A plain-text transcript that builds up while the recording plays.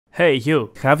Hey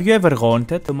you, have you ever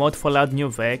wanted to mod Fallout New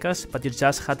Vegas but you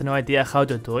just had no idea how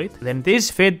to do it? Then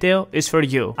this video is for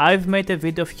you. I've made a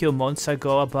video a few months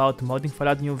ago about modding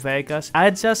Fallout New Vegas. I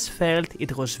just felt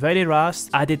it was very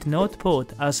rushed. I did not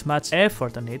put as much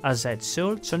effort on it as I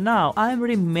should, so now I'm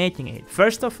remaking it.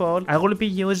 First of all, I will be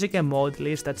using a mod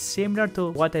list that's similar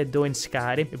to what I do in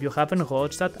Skyrim. If you haven't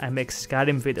watched that, I make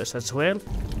Skyrim videos as well.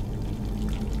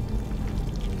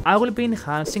 I will be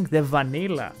enhancing the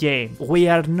vanilla game. We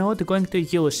are not going to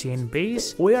use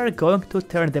CNBs, we are going to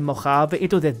turn the Mojave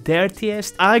into the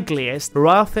dirtiest, ugliest,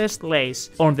 roughest place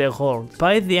on the world.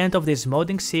 By the end of this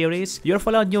modding series, your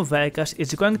Fallout New Vegas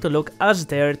is going to look as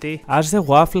dirty as the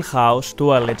Waffle House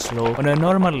toilets look on a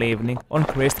normal evening on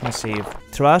Christmas Eve.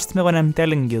 Trust me when I'm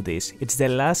telling you this, it's the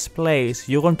last place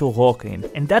you want to walk in.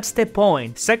 And that's the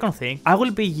point. Second thing, I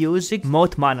will be using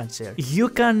Mod Manager. You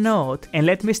cannot, and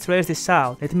let me stress this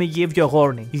out, let me give you a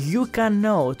warning. You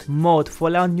cannot mod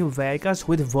Fallout New Vegas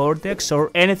with Vortex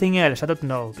or anything else, I don't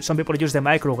know. Some people use the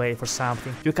microwave or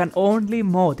something. You can only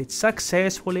mod it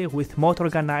successfully with mod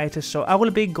organizers, so I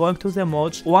will be going through the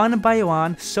mods one by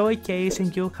one,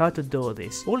 showcasing you how to do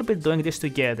this. We'll be doing this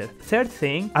together. Third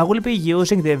thing, I will be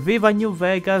using the Viva New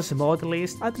Vegas mod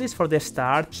list, at least for the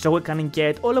start, so we can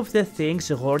get all of the things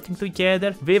working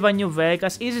together. Viva New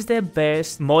Vegas is the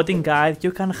best modding guide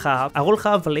you can have. I will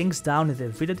have links down in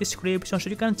the video description so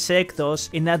you can check those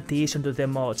in addition to the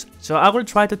mods. So I will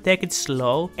try to take it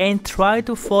slow and try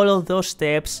to follow those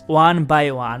steps one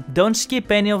by one. Don't skip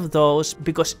any of those,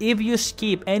 because if you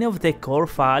skip any of the core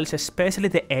files, especially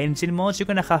the engine mods, you're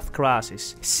gonna have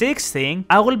crashes. Sixth thing,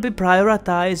 I will be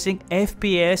prioritizing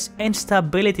FPS and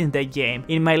stability in the game.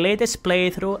 In my latest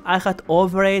playthrough, I had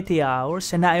over 80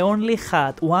 hours and I only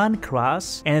had one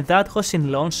crash, and that was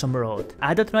in Lonesome Road.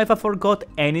 I don't know if I forgot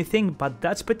anything, but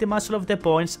that's pretty much all of the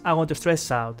points I want to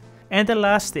stress out. And the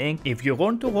last thing, if you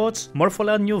want to watch more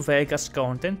Fallout New Vegas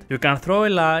content, you can throw a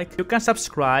like, you can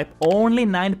subscribe. Only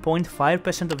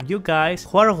 9.5% of you guys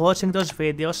who are watching those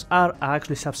videos are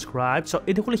actually subscribed, so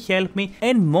it will help me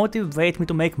and motivate me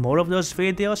to make more of those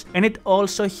videos, and it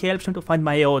also helps me to find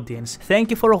my audience. Thank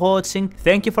you for watching,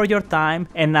 thank you for your time,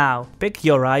 and now pick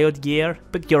your riot gear,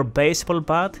 pick your baseball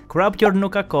bat, grab your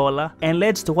Nuka-Cola, and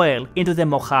let's dwell into the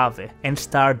Mojave and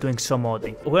start doing some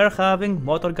modding. We're having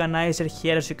mod organizer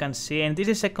here, as you can see, and this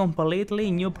is a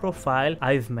completely new profile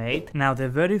I've made. Now the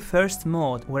very first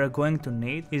mod we're going to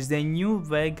need is the New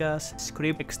Vegas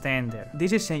script extender.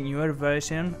 This is a newer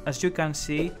version, as you can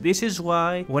see. This is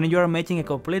why when you are making a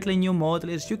completely new mod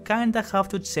list, you kinda have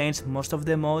to change most of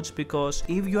the mods, because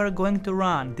if you are going to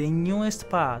run the newest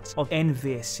patch of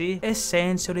NVSE,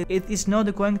 essentially it is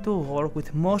not going to work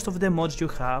with most of the mods you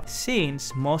have,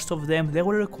 since most of them they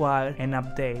will require an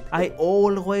update. I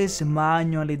always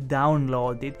manually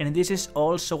download it, and this is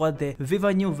also what the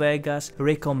Viva New Vegas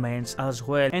recommends as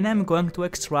well, and I'm going to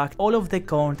extract all of the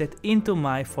content into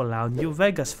my Fallout New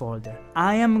Vegas folder.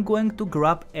 I am going to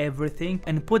grab everything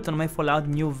and put on my Fallout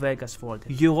New Vegas folder.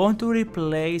 You want to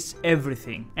replace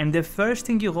everything, and the first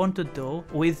thing you want to do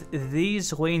with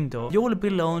this window, you will be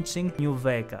launching New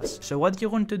Vegas. So what you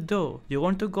want to do, you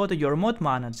want to go to your mod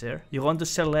manager, you want to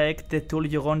select the tool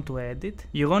you want to edit,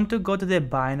 you want to go to the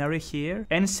binary here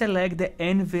and select the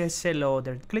NVSE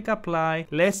loader. Click apply.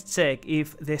 Let's check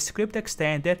if the script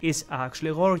extender is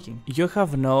actually working. You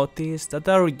have noticed that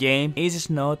our game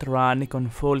is not running on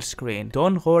full screen.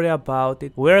 Don't worry about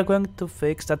it, we're going to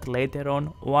fix that later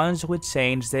on once we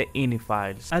change the ini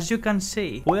files. As you can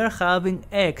see, we are having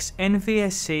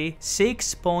NVSE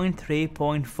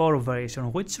 6.3.4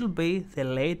 version, which will be the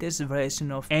latest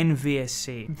version of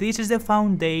NVSE. This is the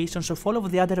foundations of all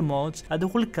of the other mods that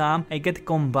will come and get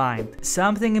combined.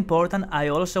 Something important I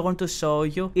also want to show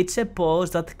you, it's a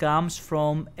post that comes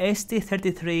from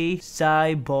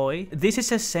ST33ShyBoy. This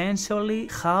is essentially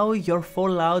how your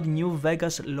Fallout New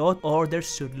Vegas load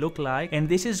orders should look like, and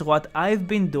this is what I've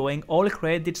been doing. All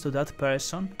credits to that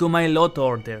person, to my load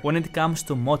order when it comes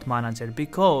to mod manager,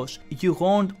 because you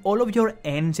want all of your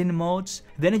engine mods,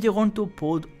 then you want to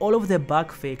put all of the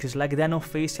bug fixes like the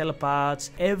unofficial patch.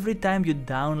 Every time you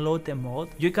download a mod,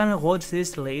 you can watch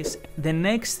this list. The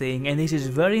next thing, and this is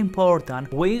very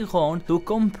important, we want to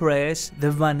compress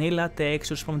the vanilla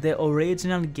textures from the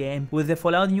original game with the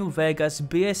Fallout New Vegas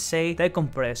BSA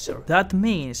Decompressor. That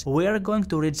means we are going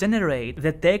to regenerate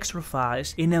the texture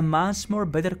files in a much more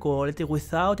better quality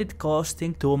without it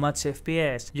costing too much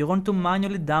FPS. You want to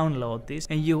manually download this,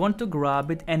 and you want to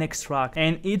grab it and extract,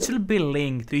 and it will be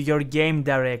linked to your game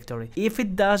directory. If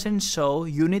it doesn't show,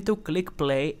 you need to click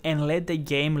play and let the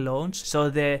game launch, so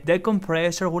the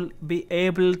decompressor will be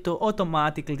able to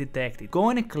automatically detect it. Go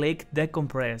and click decompressor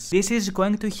decompress. This is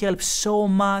going to help so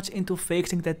much into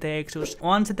fixing the textures.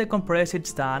 Once the decompress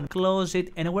is done, close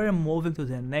it, and we're moving to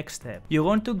the next step. You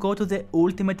want to go to the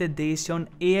Ultimate Edition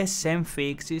ESM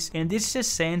fixes, and this is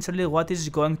essentially what is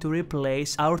going to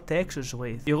replace our textures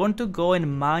with. You want to go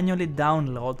and manually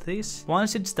download this.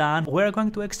 Once it's done, we're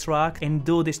going to extract and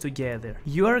do this together.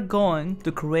 You are going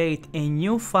to create a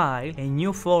new file, a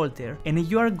new folder, and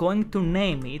you are going to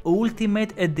name it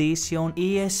Ultimate Edition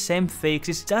ESM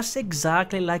fixes, just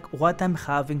exactly like what I'm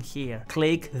having here.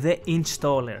 Click the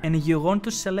installer, and you want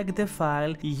to select the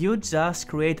file you just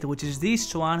created, which is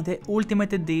this one, the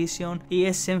Ultimate Edition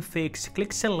ESM fix.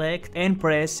 Click select and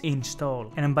press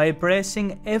install, and by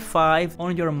pressing F5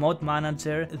 on your mod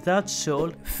manager, that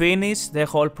should finish the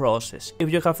whole process.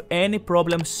 If you have any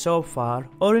problems so far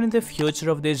or in the future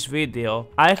of this video,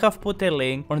 I have put a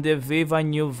link on the Viva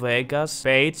New Vegas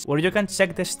page where you can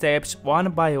check the steps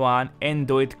one by one and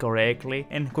do it correctly.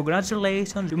 And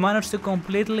congratulations, you managed to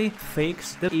completely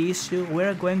fix the issue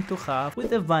we're going to have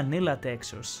with the vanilla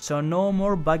textures. So no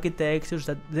more buggy textures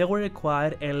that they will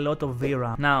require a lot of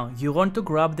VRAM. Now you want to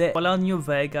grab the Fallout New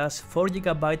Vegas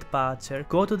 4GB patcher,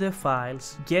 go to the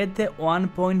files, get the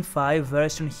 1.5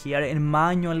 version here and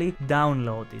manually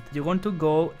download it. You want to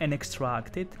go and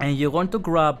extract it, and you want to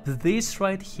grab this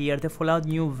right here, the Fallout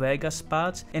New Vegas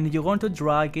patch, and you want to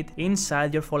drag it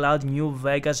inside your Fallout New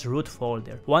Vegas root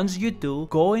folder. Once you do,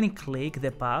 go and click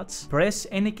the patch, press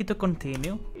any key to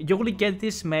continue. You will get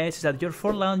this message that your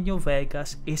Fallout New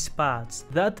Vegas is patched.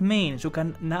 That means you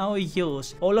can now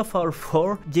use all of our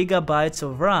 4GB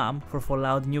of RAM for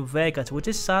Fallout New Vegas, which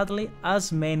is sadly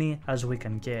as many as we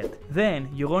can get. Then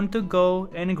you want to go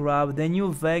and grab the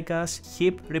New Vegas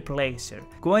heap replacer.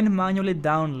 Go and manually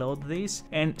download this,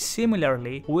 and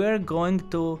similarly we're going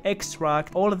to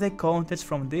extract all the contents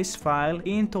from this file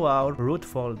into our root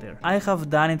folder. I have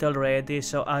done it already,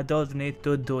 so I don't need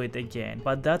to do it again,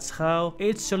 but that's how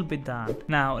it should be done.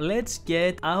 Now let's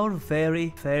get our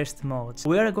very first mods.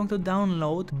 We are going to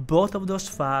download both of those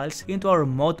files into our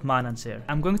mod manager.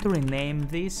 I'm going to rename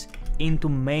this into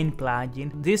main plugin.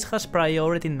 This has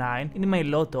priority 9 in my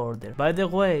load order. By the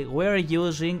way, we're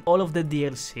using all of the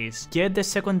DLCs. Get the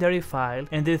secondary file,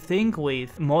 and the thing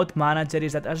with mod manager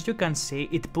is that, as you can see,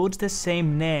 it puts the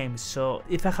same name, so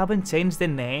if I haven't changed the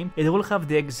name, it will have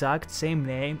the exact same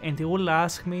name and it will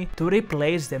ask me to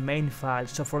replace the main file.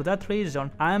 So for that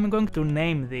reason, I'm going to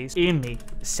name this ini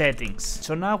settings.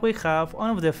 So now we have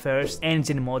one of the first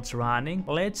engine mods running.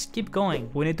 Let's keep going.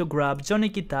 We need to grab Johnny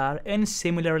Guitar and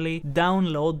similarly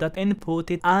download that and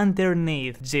put it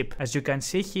underneath zip. As you can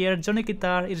see here, Johnny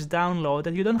Guitar is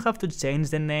downloaded. You don't have to change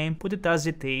the name, put it as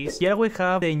it is. Here we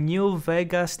have the New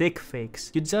Vegas stick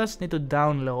fix. You just need to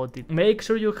download it. Make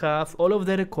sure you have all of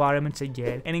the requirements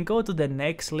again and go to the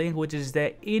next link, which is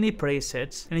the ini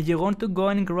presets, and you want to go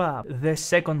and grab the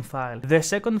second file. The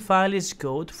second file is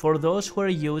good for those who are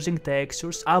using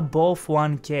textures above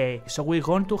 1K, so we're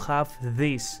going to have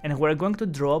this, and we're going to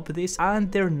drop this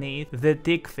underneath the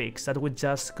tick fix that we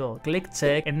just got. Click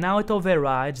check, and now it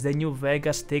overrides the New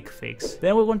Vegas tick fix.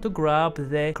 Then we want to grab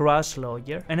the crash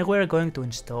logger, and we're going to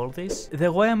install this.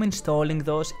 The way I'm installing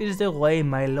those is the way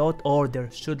my load order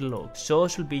should look, so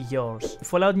should be yours.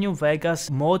 Fallout New Vegas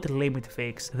Mod Limit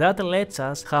Fix. That lets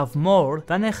us have more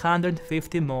than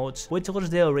 150 mods, which was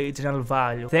the original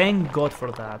value. Thank God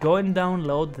for that. Go and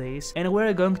download this, and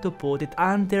we're going to put it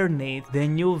underneath the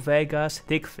New Vegas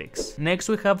tick fix. Next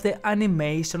we have the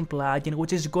animation plugin,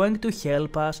 which is going to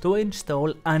help us to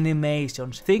install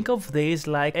animations. Think of this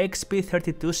like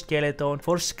XP32 skeleton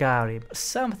for Skyrim,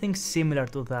 something similar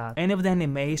to that. Any of the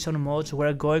animation mods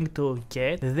we're going to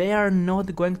get, they are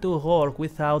not going to work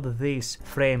without this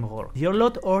framework. Your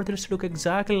load orders look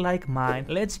exactly like mine.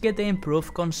 Let's get the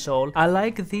improved console. I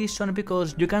like this one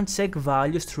because you can check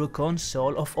values through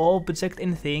console of objects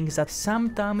and things that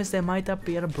sometimes they might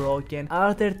appear broken,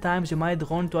 other times you might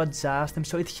want to adjust them,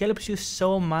 so it helps you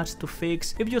so much to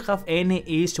fix if you have any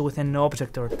issue with an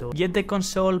object or two. Get the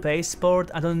console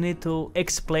baseboard. I don't need to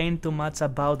explain too much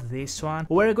about this one.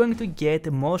 We're going to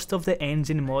get most of the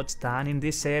engine mods done in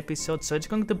this episode, so it's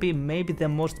going to be maybe the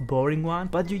most boring one,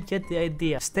 but you get the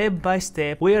idea. Step by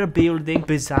step, we are building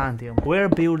Byzantium. We're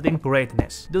building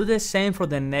greatness. Do the same for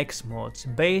the next mods.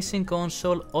 Basic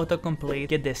console autocomplete.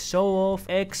 Get the show off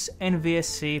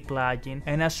FNV plugin,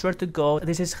 and I swear to God,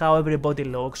 this is how everybody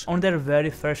looks on their very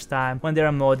first time when they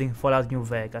are modding Fallout New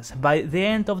Vegas. Vegas. By the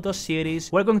end of the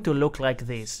series, we're going to look like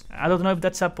this. I don't know if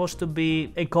that's supposed to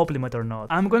be a compliment or not.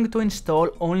 I'm going to install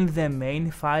only the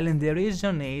main file, and the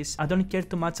reason is I don't care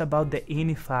too much about the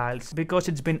ini files because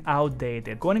it's been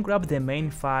outdated. Go and grab the main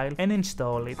file and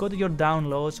install it. Go to your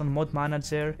downloads on Mod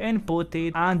Manager and put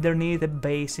it underneath the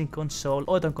basic console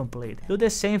autocomplete. Do the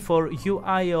same for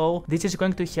UIO. This is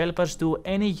going to help us do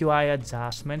any UI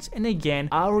adjustments, and again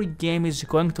our game is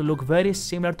going to look very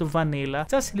similar to vanilla,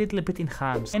 just a little bit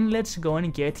enhanced. And let's go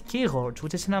and get keywords,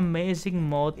 which is an amazing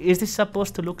mod. Is this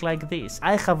supposed to look like this?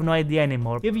 I have no idea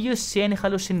anymore. If you see any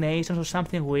hallucinations or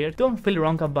something weird, don't feel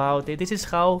wrong about it. This is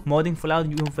how modding Fallout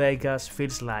New Vegas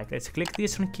feels like. Let's click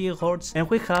this on keywords and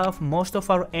we have most of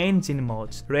our engine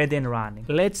mods ready and running.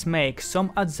 Let's make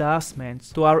some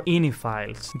adjustments to our ini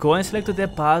files. Go and select the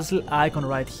puzzle icon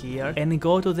right here and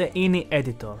go to the ini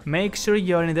editor. Make sure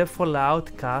you're in the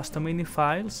Fallout custom ini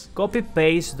files. Copy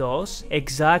paste those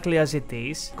exactly as it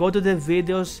is. Go to the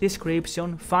video's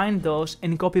description, find those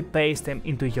and copy paste them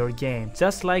into your game.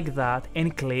 Just like that,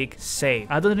 and click save.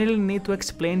 I don't really need to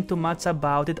explain too much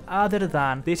about it other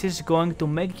than this is going to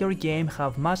make your game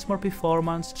have much more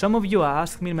performance. Some of you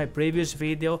asked me in my previous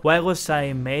video why was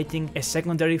I making a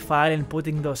secondary file and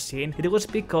putting those in. It was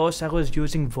because I was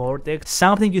using Vortex,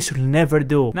 something you should never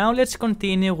do. Now let's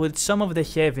continue with some of the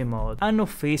heavy mode.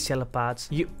 Unofficial patch.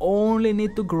 You only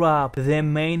need to grab the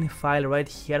main file right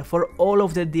here for all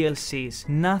of the DLCs,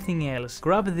 nothing else.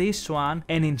 Grab this one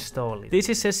and install it. This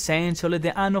is essentially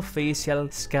the unofficial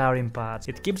Skyrim patch.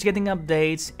 It keeps getting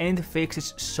updates and it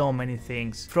fixes so many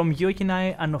things. From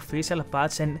Yukinai unofficial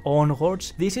patch and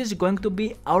onwards, this is going to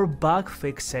be our bug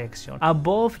fix section.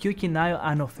 Above Yukinai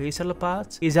unofficial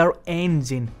patch is our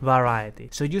engine variety.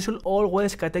 So you should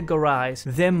always categorize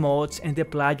the mods and the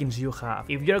plugins you have.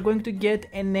 If you're going to get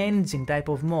an engine type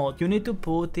of mod, you need to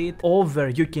put it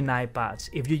over Yukinai patch.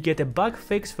 If you get a bug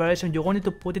fix version, you want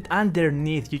to put it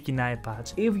underneath Yukinai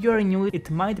patch. If you're new, it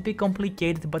might be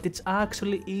complicated, but it's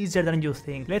actually easier than you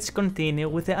think. Let's continue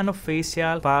with the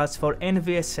unofficial patch for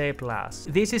NVSA Plus.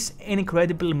 This is an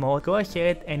incredible mod. Go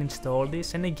ahead and install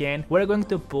this, and again we're going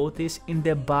to put this in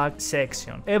the bug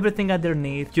section, everything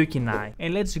underneath Yukinai.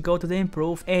 And let's go to the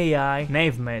improved AI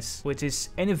nave mesh, which is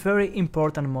a very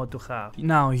important mod to have.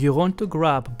 Now you want to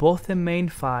grab both the main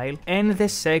file and the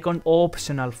second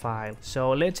optional file.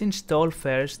 So let's install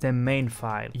first the main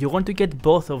file. You want to get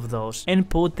both of those and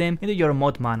put them into your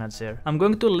mod manager. I'm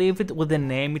going to leave it with the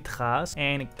name it has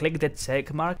and click the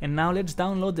check mark, and now let's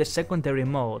download the secondary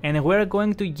mod, and we're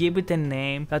going to give it a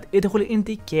name that it will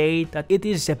indicate that it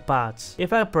is a patch.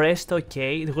 If I pressed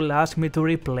OK, it will ask me to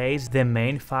replace the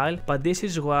main file, but this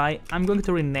is why I'm going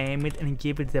to rename it and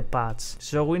give it the patch,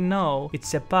 so we know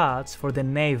it's a patch for the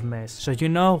nave mesh, so you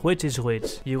know which is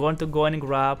which. You want to go and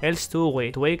grab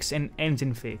L2 tweaks and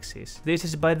engine fixes. This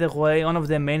is, by the way, one of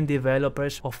the main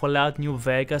developers of Fallout New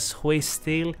Vegas who is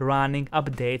still running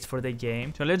updates for the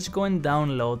game. So let's go and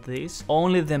download this,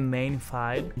 only the main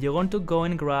file. You want to go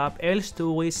and grab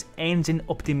L2's engine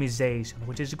optimization,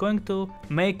 which is going to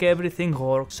make everything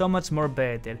work so much more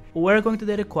better. We're going to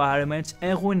the requirements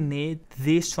and we need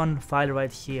this one file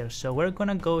right here. So we're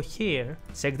gonna go here,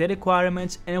 check the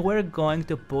requirements, and we're going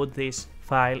to put this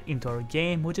file into our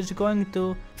game, which is going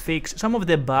to fix some of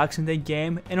the bugs in the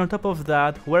game, and on top of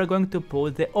that we're going to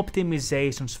put the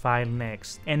optimizations file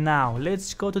next. And now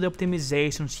let's go to the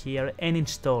optimizations here and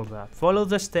install that. Follow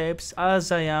the steps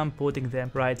as I am putting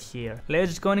them right here.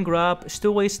 Let's go and grab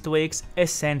Stewie's Tweaks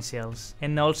Essentials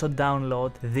and also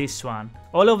download this one.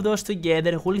 All of those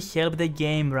together will help the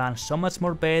game run so much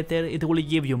more better. It will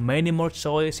give you many more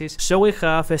choices. So we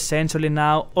have essentially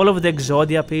now all of the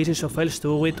Exodia pieces of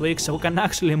L2 tweaks, so we can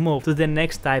actually move to the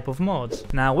next type of mods.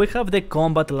 Now we have the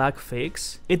combat lag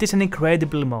fix. It is an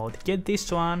incredible mod. Get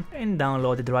this one and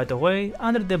download it right away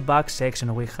under the bug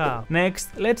section we have. Next,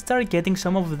 let's start getting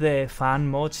some of the fun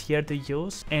mods here to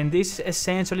use, and this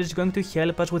essentially is going to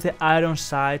help us with the iron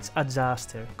sights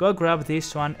adjuster. Go grab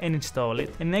this one and install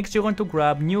it. And next you want to grab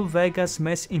New Vegas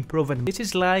mesh improvement. This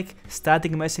is like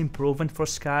static mesh improvement for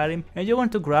Skyrim, and you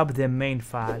want to grab the main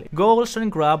file. Go also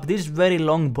and grab this very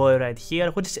long boy right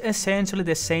here, which is essentially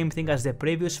the same thing as the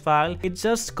previous file. It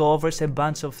just covers a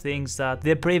bunch of things that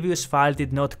the previous file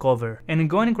did not cover. And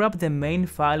go and grab the main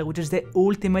file, which is the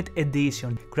ultimate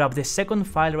edition. Grab the second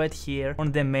file right here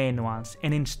on the main ones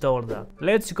and install that.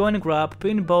 Let's go and grab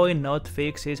Pinboy Node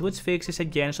Fixes, which fixes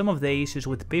again some of the issues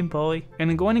with Pinboy,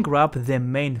 and go and grab the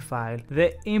main file,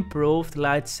 the improved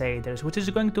light shaders, which is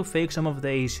going to fix some of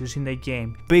the issues in the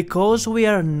game. Because we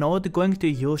are not going to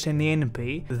use an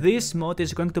ENP, this mod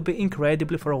is going to be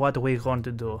incredible for what we we want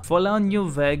to do. Fallout New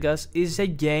Vegas is a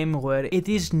game where it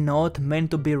is not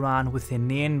meant to be run with an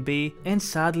ENB, and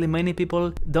sadly many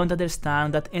people don't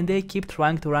understand that and they keep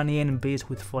trying to run ENBs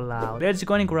with Fallout. Let's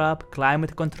go and grab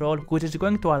climate control, which is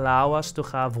going to allow us to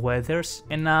have weathers.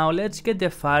 And now let's get the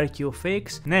fire queue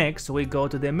fix. Next we go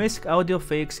to the music audio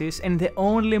fixes, and the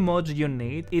only mods you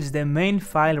need is the main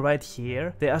file right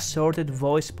here, the assorted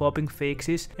voice popping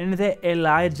fixes, and the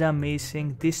Elijah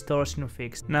missing distortion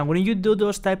fix. Now when you do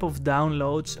those type of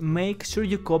downloads, make sure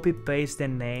you copy paste the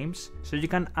names so you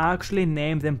can actually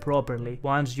name them properly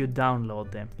once you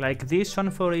download them. Like this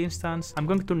one for instance, I'm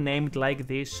going to name it like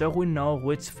this so we know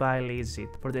which file is it.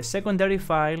 For the secondary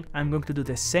file, I'm going to do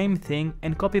the same thing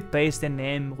and copy paste the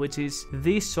name, which is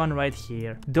this one right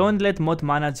here. Don't let Mod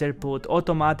Manager put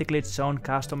automatically its own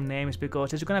custom names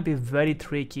because it's gonna be very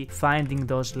tricky finding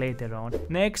those later on.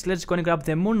 Next, let's go and grab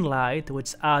the Moonlight,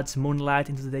 which adds Moonlight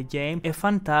into the game, a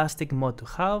fantastic mod to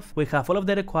have. We have all of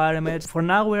the requirements. For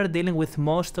now we are dealing with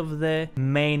most of the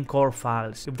main core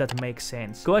files, if that makes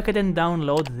sense. Go ahead and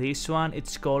download this one.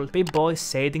 It's called bBoy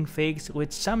Shading Fix,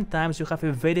 which sometimes you have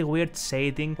a very weird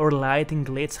shading or lighting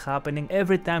glitch happening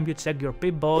every time you check your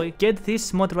bBoy. Get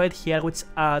this mod right here, which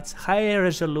adds higher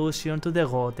resolution to the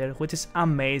water, which is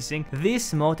amazing.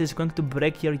 This mod is going to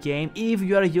break your game if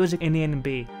you are using an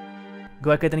ENB. Go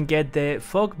ahead and get the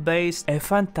fog-based, a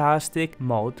fantastic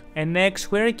mod. And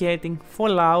next we're getting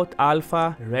Fallout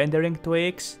Alpha rendering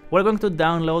tweaks. We're going to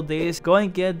download this, go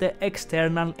and get the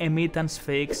external emittance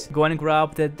fix, go and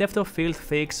grab the depth of field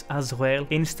fix as well,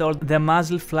 install the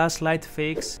muzzle flashlight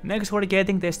fix. Next we're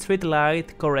getting the street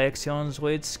light corrections,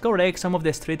 which correct some of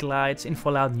the street lights in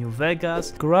Fallout New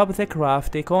Vegas. Grab the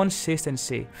crafty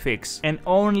consistency fix and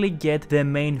only get the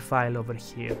main file over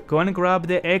here. Go and grab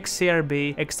the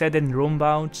XCRB extended room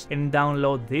bounds and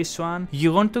download this one.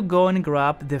 You want to go and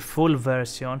grab the full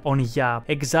version on YAP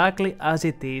exactly as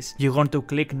it is. You want to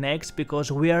click next because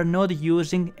we are not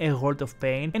using a World of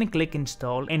Pain, and click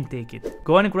install and take it.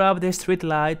 Go and grab the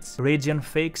streetlights region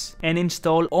fix and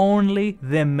install only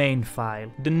the main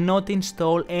file. Do not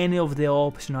install any of the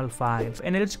optional files.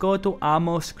 And let's go to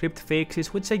ammo script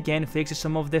fixes, which again fixes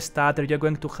some of the stutter you're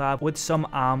going to have with some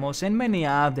ammos and many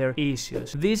other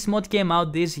issues. This mod came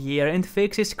out this year and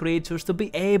fixes creatures to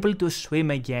be able to swim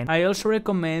again. I also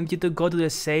recommend you to go to the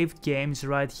saved games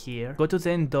right here, go to the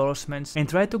endorsements and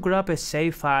try to grab a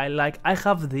save file. Like I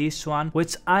have this one,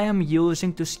 which I am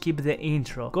using to skip the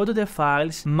intro. Go to the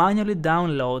files, manually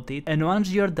download it, and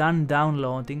once you're done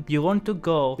downloading, you want to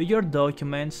go to your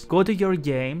documents, go to your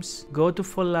games, go to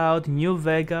Fallout New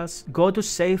Vegas, go to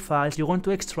save files. You want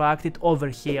to extract it over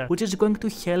here, which is going to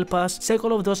help us check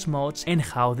all of those mods and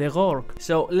how they work.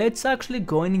 So let's actually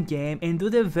go in game and do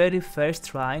the very first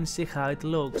try and see how it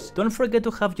looks. Don't forget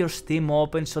to have your Steam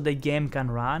open so the game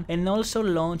can run, and also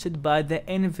launch it by the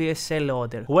NVSA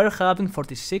loader. We're having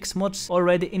 46 mods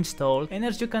already installed, and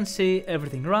as you can see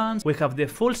everything runs. We have the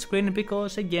full screen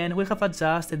because again we have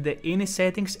adjusted the ini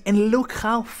settings, and look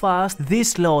how fast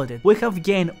this loaded. We have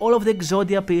gained all of the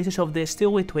Exodia pieces of the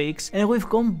Stewie tweaks and we've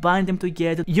combined them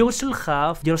together. You should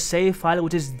have your save file,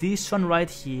 which is this one right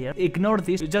here. Ignore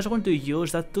this, you just want to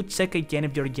use that to check again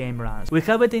if your game runs. We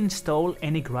haven't installed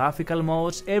any graphical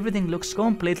modes, everything looks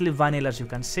completely vanilla as you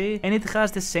can see, and it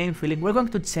has the same feeling. We're going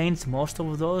to change most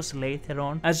of those later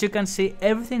on. As you can see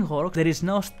everything works, there is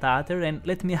no stutter, and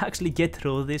let me actually get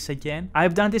through this again.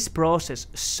 I've done this process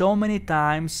so many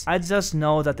times, I just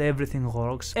know that everything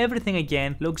works. Everything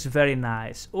again looks very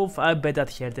nice. Oof, I bet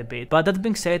that hurt a bit. But that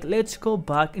being said, let's go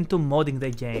back into modding the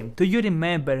game. Do you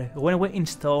remember when we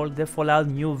installed the Fallout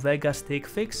New Vegas stick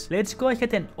fix? Let's go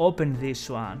ahead and open this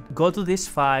one. Go to this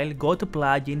file, go to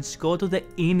plugins, go to the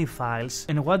ini files,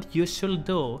 and what you should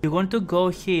do, you want to go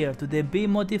here to the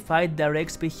bModified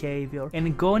directs behavior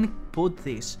and go and put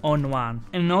this on 1,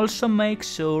 and also make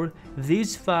sure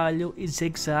this value is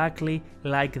exactly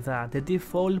like that. The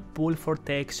default pool for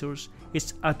textures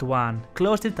is at 1.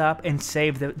 Close it up and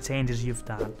save the changes you've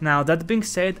done. Now that being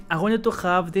said, I wanted to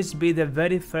have this be the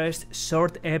very first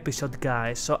short episode,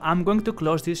 guys, so I'm going to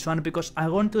close this one because I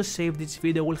want to see if this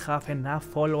video will have enough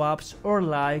follow-ups or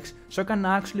likes so I can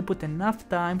actually put enough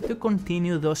time to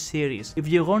continue those series. If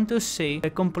you want to see a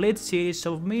complete series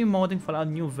of me modding Fallout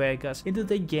New Vegas into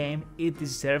the game it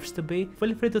deserves to be,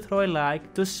 feel free to throw a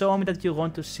like to show me that you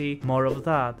want to see more of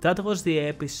that. That was the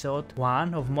episode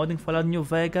 1 of modding Fallout New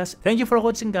Vegas. Thank you for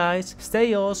watching, guys,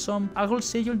 stay awesome, I will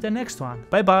see you in the next one.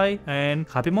 Bye bye and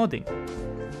happy modding.